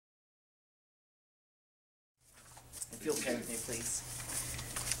If you'll pray with me, please.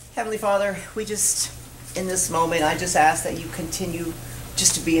 Heavenly Father, we just, in this moment, I just ask that you continue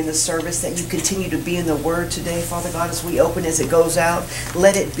just to be in the service, that you continue to be in the Word today, Father God, as we open, as it goes out.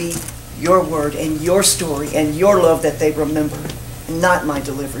 Let it be your Word and your story and your love that they remember, and not my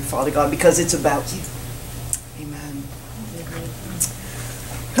delivery, Father God, because it's about you. Amen.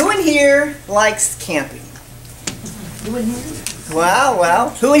 Who in here likes camping? Who in here? Wow.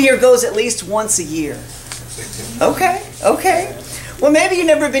 Who in here goes at least once a year? Okay. Well, maybe you've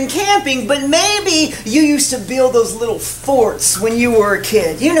never been camping, but maybe you used to build those little forts when you were a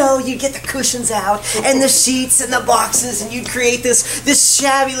kid. You know, you'd get the cushions out and the sheets and the boxes, and you'd create this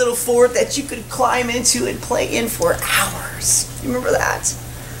shabby little fort that you could climb into and play in for hours. You remember that?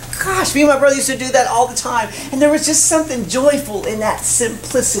 Gosh, me and my brother used to do that all the time, and there was just something joyful in that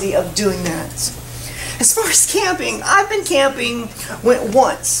simplicity of doing that. As far as camping, I've been camping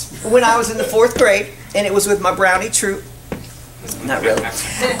once when I was in the 4th grade, and it was with my Brownie troop. Not really. Not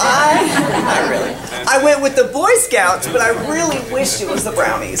really. I went with the Boy Scouts, but I really wished it was the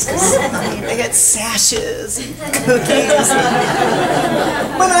Brownies, because they had sashes and cookies.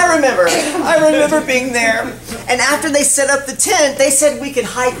 But I remember being there, and after they set up the tent, they said we could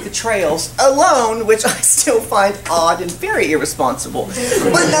hike the trails alone, which I still find odd and very irresponsible.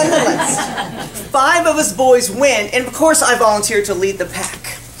 But nonetheless, 5 of us boys went, and of course I volunteered to lead the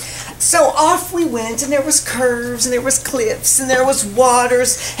pack. So off we went, and there was curves, and there was cliffs, and there was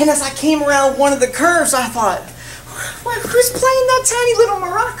waters, and as I came around one of the curves, I thought, well, who's playing that tiny little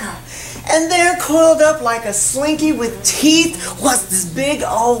maraca? And there, coiled up like a slinky with teeth, was this big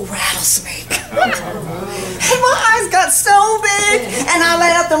old rattlesnake. And my eyes got so big, and I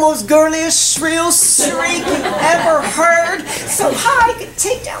let out the most girliest shrill shriek you ever heard, so high I could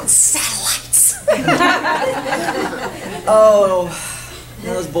take down satellites. Oh.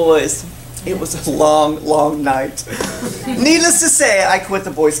 Those boys, it was a long, long night. Needless to say, I quit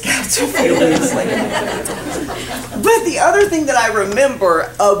the Boy Scouts a few weeks later. But the other thing that I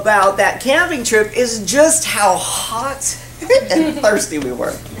remember about that camping trip is just how hot and thirsty we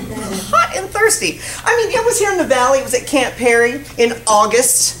were. Hot and thirsty. I mean, it was here in the valley. It was at Camp Perry in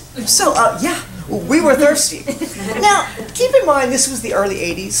August. So, yeah. We were thirsty. Now, keep in mind, this was the early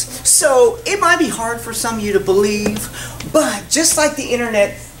 80s, so it might be hard for some of you to believe, but just like the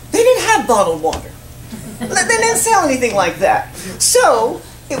internet, they didn't have bottled water. They didn't sell anything like that. So,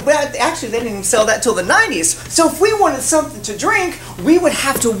 actually, they didn't even sell that till the 90s. So if we wanted something to drink, we would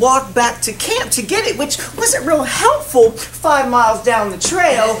have to walk back to camp to get it, which wasn't real helpful 5 miles down the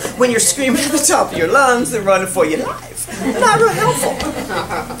trail when you're screaming at the top of your lungs and running for your life. Not real helpful.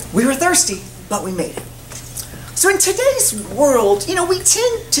 We were thirsty, but we made it. So in today's world, you know, we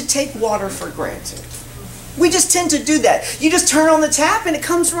tend to take water for granted. We just tend to do that. You just turn on the tap and it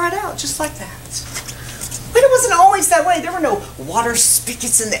comes right out, just like that. But it wasn't always that way. There were no water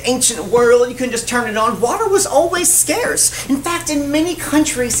spigots in the ancient world. You couldn't just turn it on. Water was always scarce. In fact, in many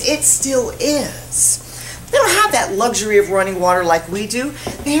countries, it still is. They don't have that luxury of running water like we do.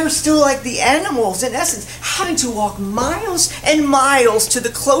 They are still like the animals, in essence, having to walk miles and miles to the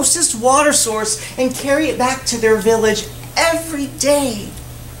closest water source and carry it back to their village every day.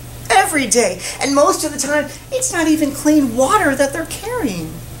 Every day. And most of the time, it's not even clean water that they're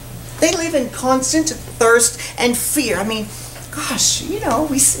carrying. They live in constant thirst and fear. I mean, gosh, you know,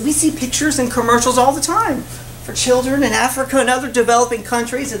 we see pictures and commercials all the time for children in Africa and other developing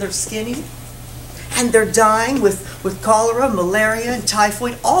countries, and they're skinny. And they're dying with cholera, malaria, and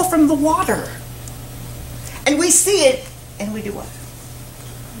typhoid, all from the water. And we see it, and we do what?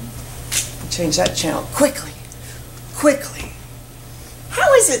 Change that channel quickly.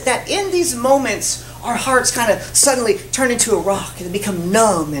 How is it that in these moments, our hearts kind of suddenly turn into a rock and become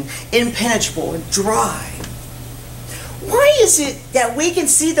numb and impenetrable and dry? Why is it that we can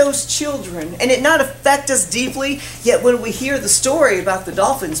see those children and it not affect us deeply, yet when we hear the story about the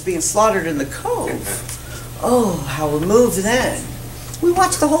dolphins being slaughtered in the cove, oh, how we're moved then. We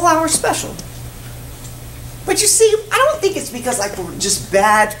watch the whole hour special. But you see, I don't think it's because like we're just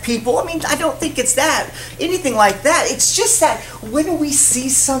bad people. I mean, I don't think it's anything like that. It's just that when we see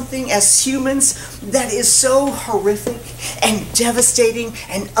something as humans that is so horrific and devastating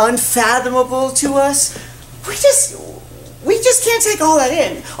and unfathomable to us, we just can't take all that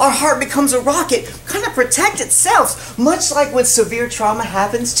in. Our heart becomes a rocket, kind of protect itself. Much like when severe trauma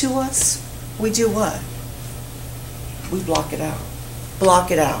happens to us, we do what? We block it out.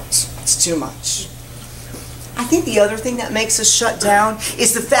 Block it out. It's too much. I think the other thing that makes us shut down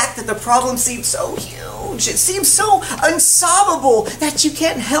is the fact that the problem seems so huge. It seems so unsolvable that you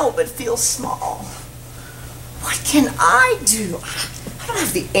can't help but feel small. What can I do? I don't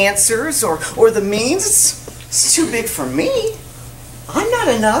have the answers or the means. It's too big for me. I'm not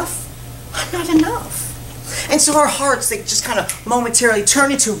enough. I'm not enough. And so our hearts, they just kind of momentarily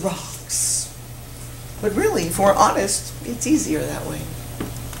turn into rocks. But really, if we're honest, it's easier that way.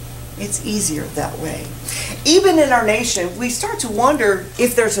 It's easier that way. Even in our nation, we start to wonder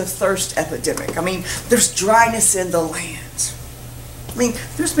if there's a thirst epidemic. I mean, there's dryness in the land. I mean,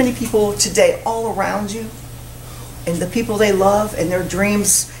 there's many people today all around you, and the people they love and their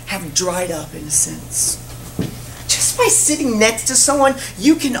dreams have dried up in a sense. Just by sitting next to someone,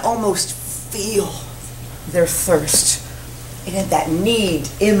 you can almost feel their thirst and that need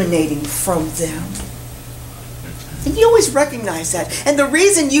emanating from them. And you always recognize that. And the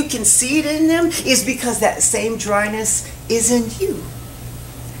reason you can see it in them is because that same dryness is in you.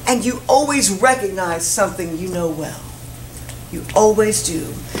 And you always recognize something you know well. You always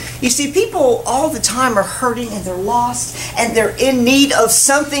do. You see, people all the time are hurting and they're lost and they're in need of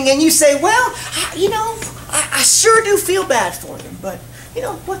something. And you say, well, I sure do feel bad for them. But,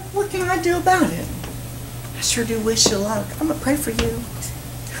 what can I do about it? I sure do wish you luck. I'm going to pray for you.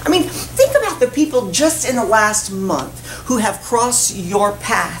 I mean, think about the people just in the last month who have crossed your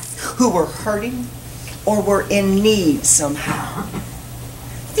path, who were hurting or were in need somehow.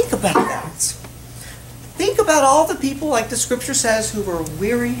 Think about that. Think about all the people, like the scripture says, who were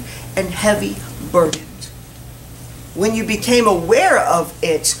weary and heavy burdened. When you became aware of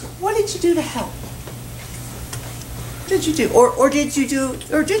it, what did you do to help? What did you do?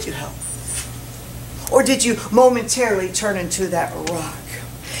 Or did you help? Or did you momentarily turn into that rock?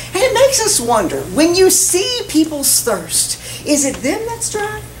 And it makes us wonder, when you see people's thirst, is it them that's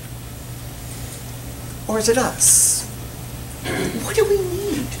dry? Or is it us? What do we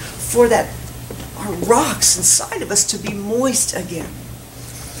need for our rocks inside of us to be moist again?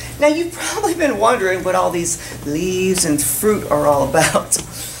 Now, you've probably been wondering what all these leaves and fruit are all about.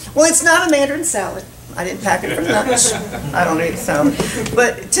 Well, it's not a mandarin salad. I didn't pack it for lunch. I don't eat salad.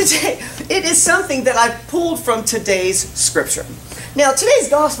 But today, it is something that I pulled from today's scripture. Now, today's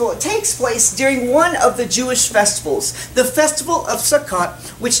gospel, it takes place during one of the Jewish festivals, the festival of Sukkot,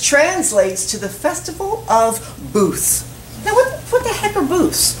 which translates to the festival of booths. Now, what the heck are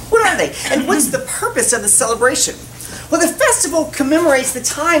booths? What are they? And what's the purpose of the celebration? Well, the festival commemorates the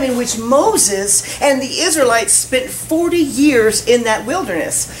time in which Moses and the Israelites spent 40 years in that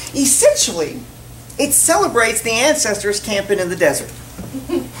wilderness. Essentially, it celebrates the ancestors camping in the desert.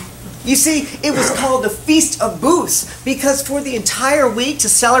 You see, it was called the Feast of Booths because for the entire week to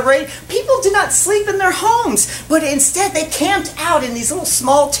celebrate, people did not sleep in their homes, but instead they camped out in these little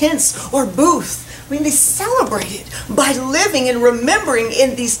small tents or booths. I mean, they celebrated by living and remembering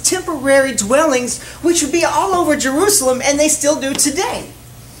in these temporary dwellings, which would be all over Jerusalem, and they still do today.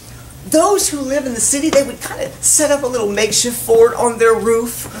 Those who live in the city, they would kind of set up a little makeshift fort on their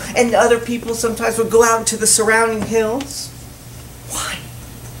roof, and other people sometimes would go out into the surrounding hills. Why?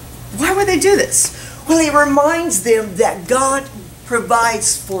 Why would they do this? Well, it reminds them that God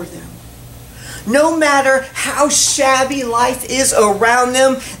provides for them. No matter how shabby life is around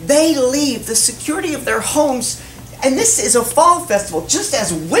them, they leave the security of their homes. And this is a fall festival. Just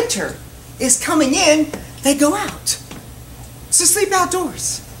as winter is coming in, they go out to sleep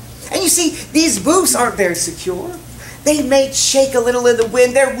outdoors. And you see, these booths aren't very secure. They may shake a little in the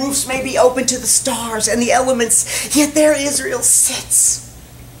wind. Their roofs may be open to the stars and the elements. Yet there Israel sits,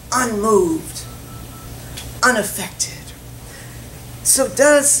 unmoved, unaffected. So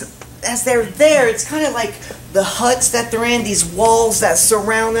as they're there, it's kind of like the huts that they're in, these walls that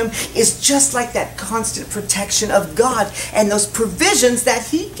surround them, is just like that constant protection of God and those provisions that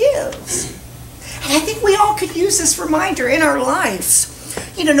He gives. And I think we all could use this reminder in our lives.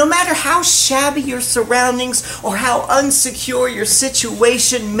 No matter how shabby your surroundings or how unsecure your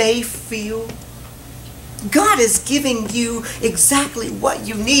situation may feel, God is giving you exactly what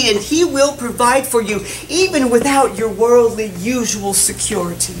you need, and He will provide for you even without your worldly usual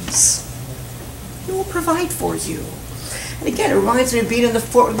securities. He will provide for you. And again, it reminds me of being in the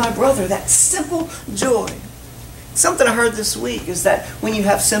fort with my brother, that simple joy. Something I heard this week is that when you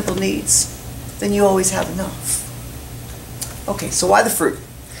have simple needs, then you always have enough. Okay, so why the fruit?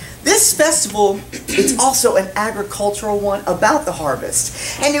 This festival is also an agricultural one about the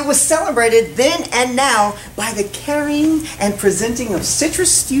harvest, and it was celebrated then and now by the carrying and presenting of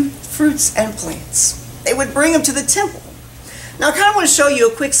citrus fruits and plants. They would bring them to the temple. Now I kind of want to show you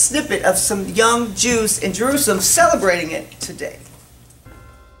a quick snippet of some young Jews in Jerusalem celebrating it today.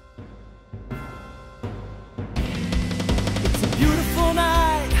 It's a beautiful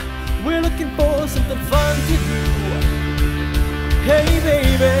night, we're looking for something fun to do. Hey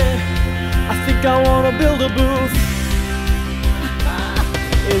baby, I think I wanna build a booth.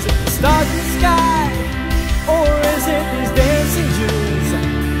 Is it the stars in the sky,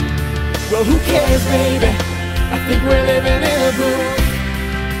 cares, baby? I think we're living in a booth.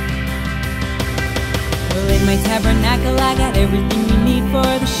 Well, in my tabernacle I got everything you need for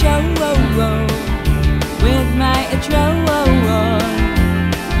the show, with my intro.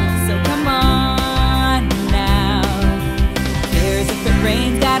 So come on now. Cares if it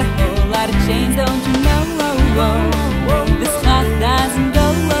rains, got a whole lot of chains, don't you know? This clock doesn't go,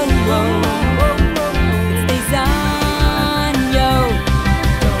 it stays on, yo.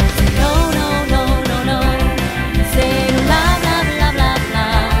 No. Say la la la la la,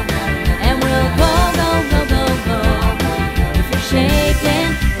 and we'll go. If you're shaking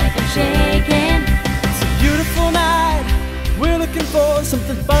like I'm shaking. It's a beautiful night, we're looking for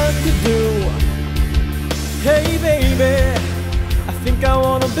something fun to do. Hey baby, I think I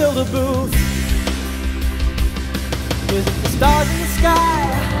wanna build a booth. Is it the stars in the sky,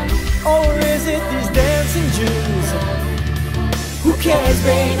 or is it these dancing Jews? Who cares,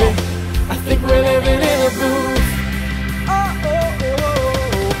 baby? I think we're living in a booth.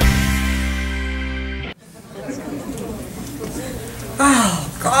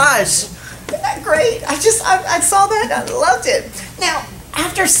 Oh, gosh. Isn't that great? I saw that. I loved it. Now,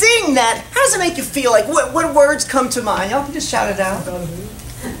 after seeing that, how does it make you feel? Like, what words come to mind? Y'all can just shout it out.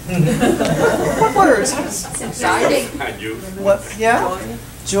 What words? Exciting. What? Yeah?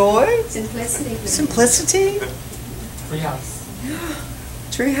 Joy? Simplicity. Simplicity? Treehouse.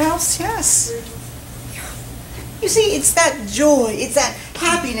 Treehouse, yes. You see, it's that joy, it's that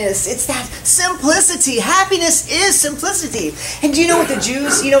happiness, it's that simplicity. Happiness is simplicity. And do you know what the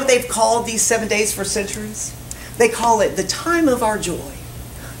Jews, you know what they've called these 7 days for centuries? They call it the time of our joy.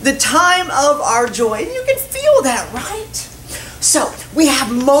 The time of our joy. And you can feel that, right? So, we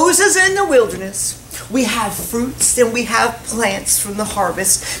have Moses in the wilderness. We have fruits and we have plants from the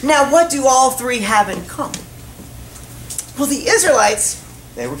harvest. Now, what do all three have in common? Well, the Israelites,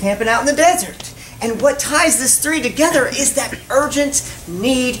 they were camping out in the desert. And what ties this three together is that urgent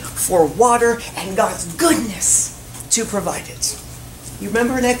need for water and God's goodness to provide it. You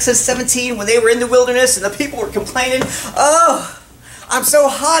remember in Exodus 17 when they were in the wilderness and the people were complaining, "Oh, I'm so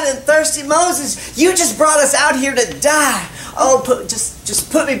hot and thirsty, Moses. You just brought us out here to die. Oh,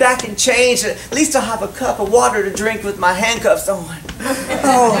 just put me back in chains. At least I'll have a cup of water to drink with my handcuffs on.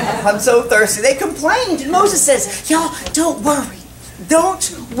 Oh, I'm so thirsty." They complained, and Moses says, "Y'all, don't worry.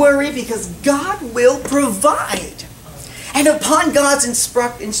 Don't worry, because God will provide." And upon God's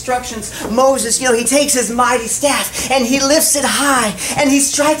instructions, Moses, he takes his mighty staff and he lifts it high and he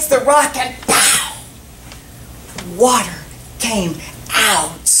strikes the rock and pow! Water came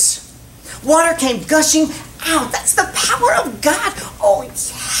out. Water came gushing out. That's the power of God. Oh,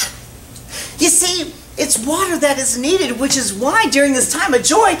 yeah. You see, it's water that is needed, which is why during this time of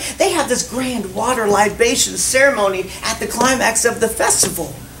joy, they have this grand water libation ceremony at the climax of the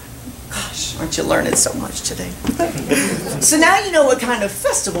festival. Gosh, aren't you learning so much today? So now you know what kind of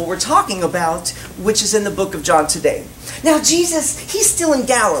festival we're talking about, which is in the book of John today. Now Jesus, he's still in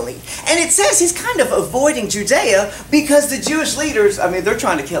Galilee. And it says he's kind of avoiding Judea because the Jewish leaders, they're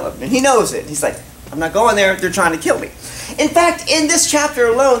trying to kill him. And he knows it. He's like, I'm not going there. They're trying to kill me. In fact, in this chapter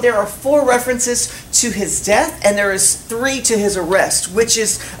alone, there are 4 references to his death, and there is 3 to his arrest, which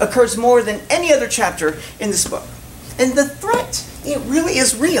occurs more than any other chapter in this book. And the threat, it really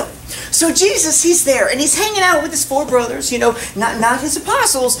is real. So Jesus, he's there, and he's hanging out with his 4 brothers, not his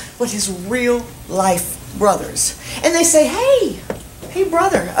apostles, but his real life brothers. And they say, hey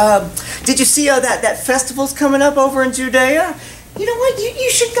brother, did you see that festival's coming up over in Judea? You know what, you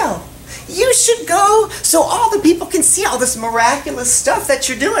should go. You should go so all the people can see all this miraculous stuff that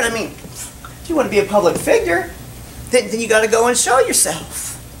you're doing. If you want to be a public figure, then you got to go and show yourself.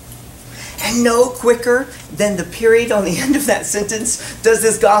 And no quicker than the period on the end of that sentence does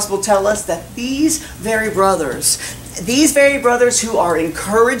this gospel tell us that these very brothers who are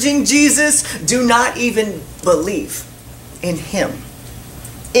encouraging Jesus do not even believe in him.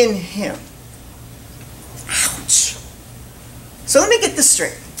 In him. Ouch. So let me get this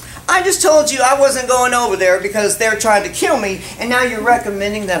straight. I just told you I wasn't going over there because they're trying to kill me, and now you're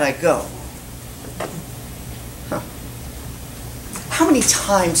recommending that I go. Huh. How many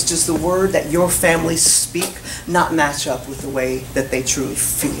times does the word that your family speak not match up with the way that they truly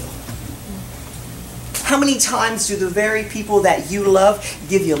feel? How many times do the very people that you love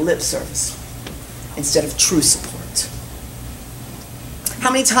give you lip service instead of true support?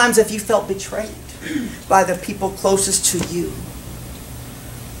 How many times have you felt betrayed by the people closest to you?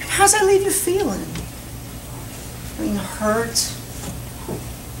 How's that leave you feeling? Hurt,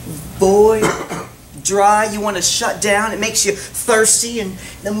 void, dry, you want to shut down, it makes you thirsty, and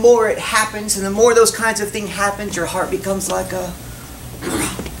the more it happens, and the more those kinds of things happen, your heart becomes like a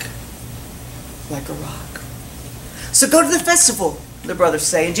rock. like a rock. So go to the festival, the brothers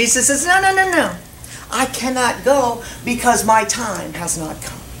say. And Jesus says, no, no, no, no. I cannot go because my time has not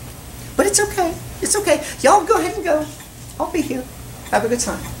come. But it's okay. It's okay. Y'all go ahead and go. I'll be here. Have a good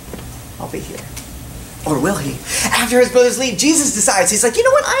time. I'll be here. Or will he? After his brothers leave, Jesus decides, he's like, you know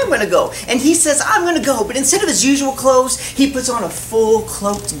what, I'm going to go. And he says, I'm going to go. But instead of his usual clothes, he puts on a full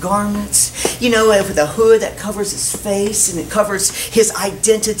cloaked garment, you know, with a hood that covers his face and it covers his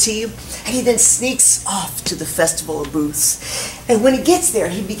identity. And he then sneaks off to the festival of booths. And when he gets there,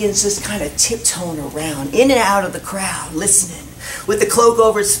 he begins just kind of tiptoeing around, in and out of the crowd, listening. With the cloak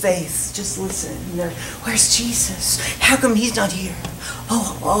over his face, just listen. Where's Jesus? How come he's not here?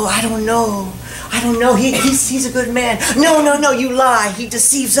 Oh, I don't know. I don't know. He's a good man. No, no, no, you lie. He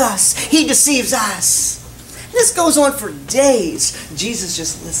deceives us. He deceives us. And this goes on for days. Jesus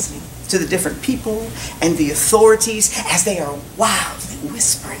just listening to the different people and the authorities as they are wildly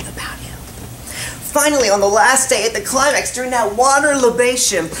whispering about him. Finally, on the last day, at the climax, during that water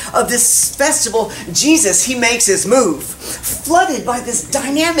libation of this festival, Jesus, he makes his move. Flooded by this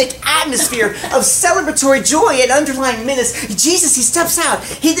dynamic atmosphere of celebratory joy and underlying menace, Jesus, he steps out.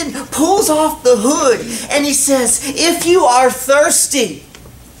 He then pulls off the hood and he says, if you are thirsty,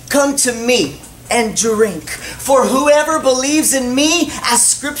 come to me and drink. For whoever believes in me, as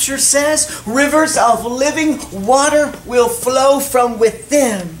Scripture says, rivers of living water will flow from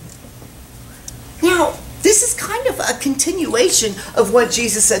within. Now, this is kind of a continuation of what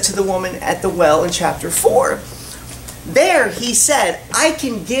Jesus said to the woman at the well in chapter 4. There he said, I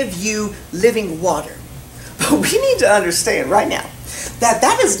can give you living water. But we need to understand right now that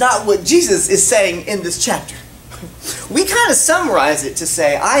that is not what Jesus is saying in this chapter. We kind of summarize it to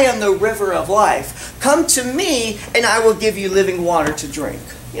say, I am the river of life. Come to me and I will give you living water to drink.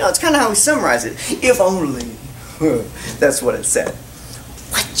 You know, it's kind of how we summarize it. If only. That's what it said.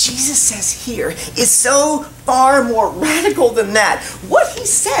 What Jesus says here is so far more radical than that. What he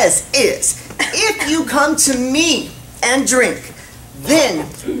says is, if you come to me and drink, then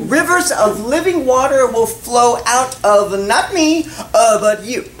rivers of living water will flow out of not me, but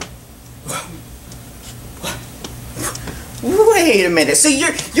you. Wait a minute. So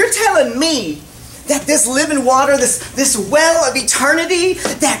you're telling me that this living water, this well of eternity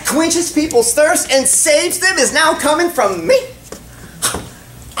that quenches people's thirst and saves them is now coming from me?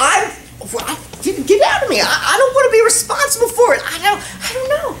 Get out of me. I don't want to be responsible for it. I don't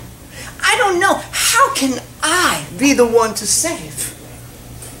know. I don't know. How can I be the one to save?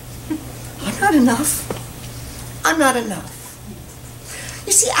 I'm not enough. I'm not enough.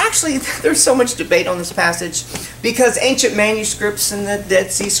 You see, actually, there's so much debate on this passage because ancient manuscripts and the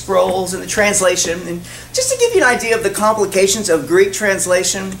Dead Sea Scrolls and the translation, and just to give you an idea of the complications of Greek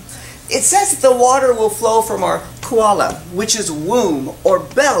translation, it says that the water will flow from our koala, which is womb or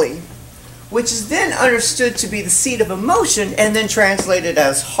belly, which is then understood to be the seat of emotion and then translated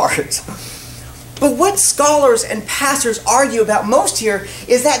as heart. But what scholars and pastors argue about most here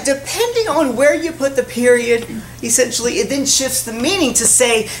is that depending on where you put the period, essentially it then shifts the meaning to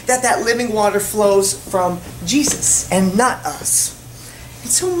say that that living water flows from Jesus and not us. And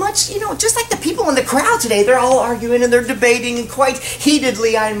so much, you know, just like the people in the crowd today, they're all arguing and they're debating, and quite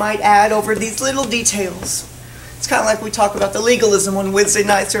heatedly, I might add, over these little details. It's kind of like we talk about the legalism on Wednesday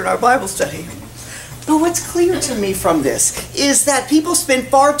nights during our Bible study. But what's clear to me from this is that people spend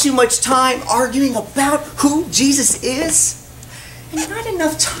far too much time arguing about who Jesus is and not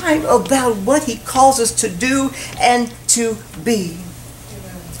enough time about what he calls us to do and to be.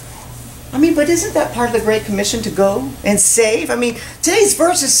 I mean, but isn't that part of the Great Commission to go and save? I mean, today's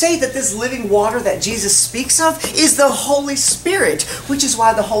verses say that this living water that Jesus speaks of is the Holy Spirit, which is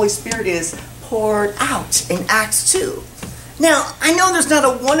why the Holy Spirit is poured out in Acts 2. Now, I know there's not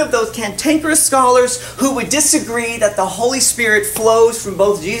a one of those cantankerous scholars who would disagree that the Holy Spirit flows from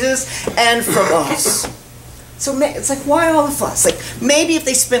both Jesus and from us. So it's like, why all the fuss? Like, maybe if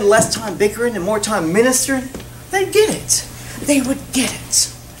they spend less time bickering and more time ministering, they'd get it. They would get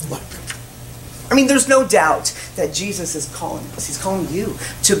it. Look, I mean, there's no doubt that Jesus is calling us. He's calling you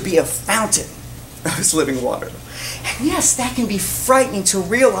to be a fountain of his living water. And yes, that can be frightening to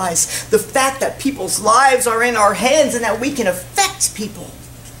realize the fact that people's lives are in our hands and that we can affect people.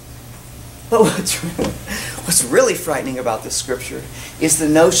 But what's really frightening about this scripture is the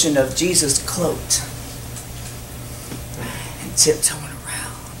notion of Jesus cloaked and tiptoeing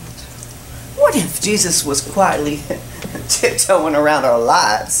around. What if Jesus was quietly tiptoeing around our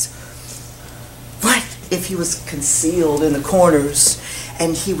lives? What if he was concealed in the corners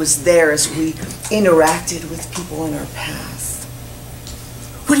and he was there as we interacted with people in our path?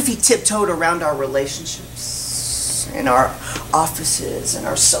 What if he tiptoed around our relationships, in our offices, and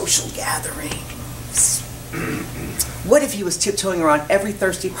our social gatherings? What if he was tiptoeing around every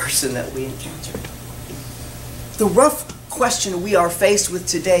thirsty person that we encountered? The rough question we are faced with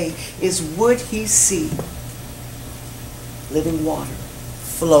today is, would he see living water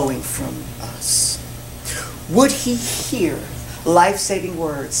flowing from us? Would he hear life-saving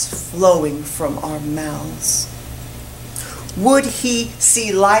words flowing from our mouths? Would he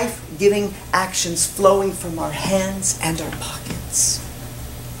see life-giving actions flowing from our hands and our pockets?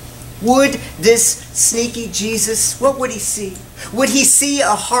 Would this sneaky Jesus, what would he see? Would he see a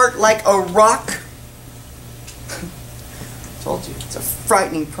heart like a rock? I told you, it's a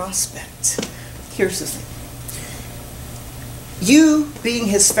frightening prospect. Here's the thing. You being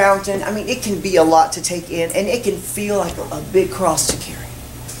his fountain, I mean, it can be a lot to take in, and it can feel like a big cross to carry.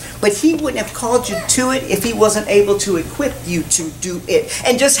 But he wouldn't have called you to it if he wasn't able to equip you to do it.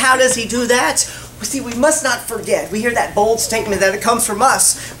 And just how does he do that? Well, see, we must not forget. We hear that bold statement that it comes from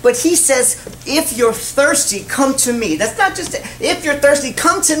us. But he says, if you're thirsty, come to me. That's not just, if you're thirsty,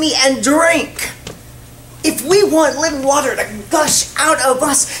 come to me and drink. If we want living water to gush out of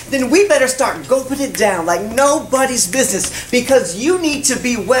us, then we better start gulping it down like nobody's business, because you need to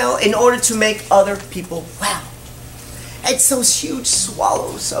be well in order to make other people well. It's those huge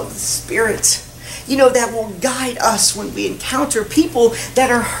swallows of the Spirit, that will guide us when we encounter people that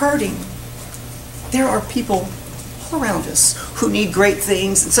are hurting. There are people all around us who need great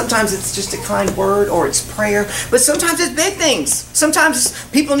things, and sometimes it's just a kind word or it's prayer, but sometimes it's big things. Sometimes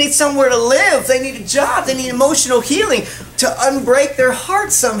people need somewhere to live, they need a job, they need emotional healing to unbreak their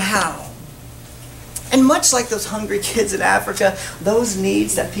heart somehow. And much like those hungry kids in Africa, those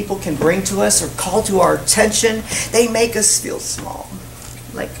needs that people can bring to us or call to our attention, they make us feel small,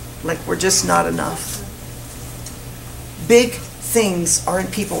 like we're just not enough. Big things are in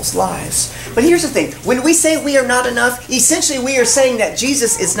people's lives. But here's the thing. When we say we are not enough, essentially we are saying that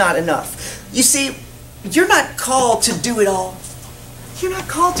Jesus is not enough. You see, you're not called to do it all. You're not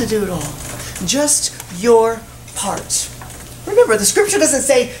called to do it all. Just your part. Remember, the scripture doesn't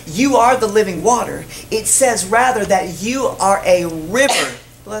say you are the living water. It says rather that you are a river.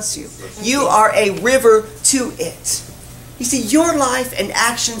 Bless you. You are a river to it. You see, your life and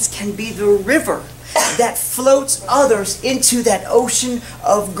actions can be the river that floats others into that ocean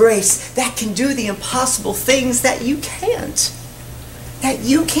of grace that can do the impossible things that you can't.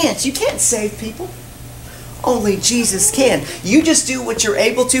 You can't save people. Only Jesus can. You just do what you're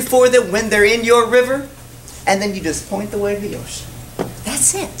able to for them when they're in your river, and then you just point the way to the ocean.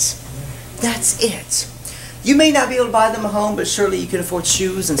 That's it. That's it. You may not be able to buy them a home, but surely you can afford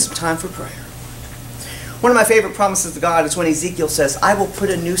shoes and some time for prayer. One of my favorite promises to God is when Ezekiel says, I will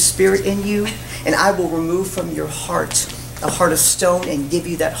put a new spirit in you, and I will remove from your heart a heart of stone and give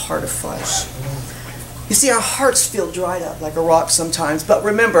you that heart of flesh. You see, our hearts feel dried up like a rock sometimes, but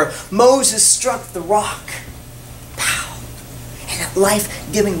remember, Moses struck the rock. Pow! And that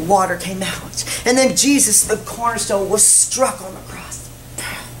life-giving water came out. And then Jesus, the cornerstone, was struck on the cross.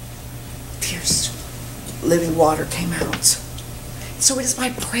 Pow! Pierced. Living water came out. So it is my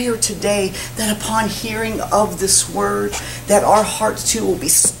prayer today that upon hearing of this word, that our hearts too will be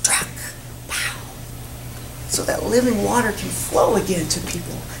struck. Pow! So that living water can flow again to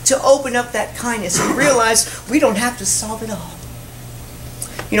people. To open up that kindness and realize we don't have to solve it all.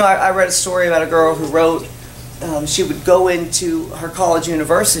 I read a story about a girl who wrote, she would go into her college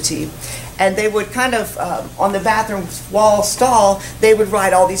university, and they would kind of, on the bathroom wall stall, they would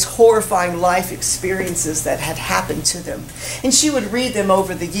write all these horrifying life experiences that had happened to them. And she would read them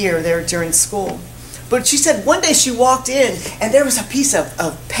over the year there during school. But she said one day she walked in, and there was a piece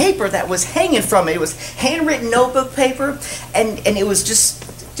of paper that was hanging from it. It was handwritten notebook paper, and it was just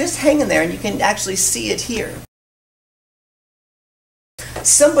hanging there, and you can actually see it here.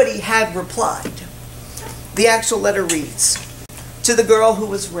 Somebody had replied. The actual letter reads, to the girl who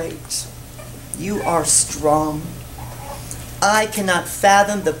was raped, you are strong. I cannot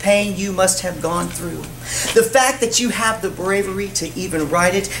fathom the pain you must have gone through. The fact that you have the bravery to even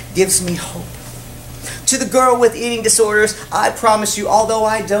write it gives me hope. To the girl with eating disorders, I promise you, although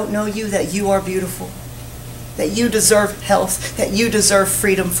I don't know you, that you are beautiful. That you deserve health, that you deserve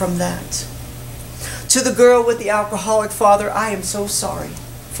freedom from that. To the girl with the alcoholic father, I am so sorry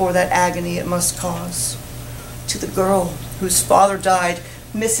for that agony it must cause. To the girl whose father died,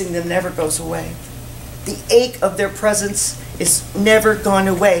 missing them never goes away. The ache of their presence is never gone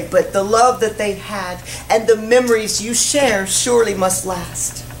away, but the love that they had and the memories you share surely must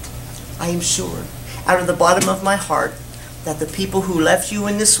last. I am sure, out of the bottom of my heart, that the people who left you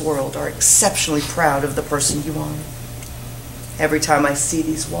in this world are exceptionally proud of the person you are. Every time I see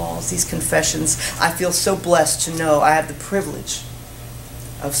these walls, these confessions, I feel so blessed to know I have the privilege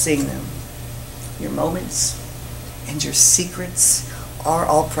of seeing them. your moments, and your secrets are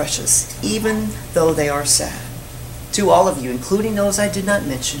all precious, even though they are sad. To all of you, including those I did not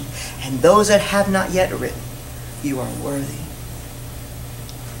mention, and those that have not yet written, you are worthy.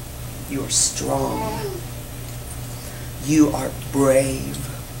 You are strong. You are brave.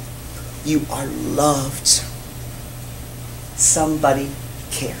 You are loved. Somebody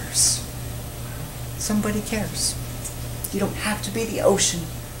cares. Somebody cares. You don't have to be the ocean,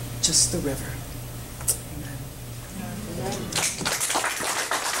 just the river.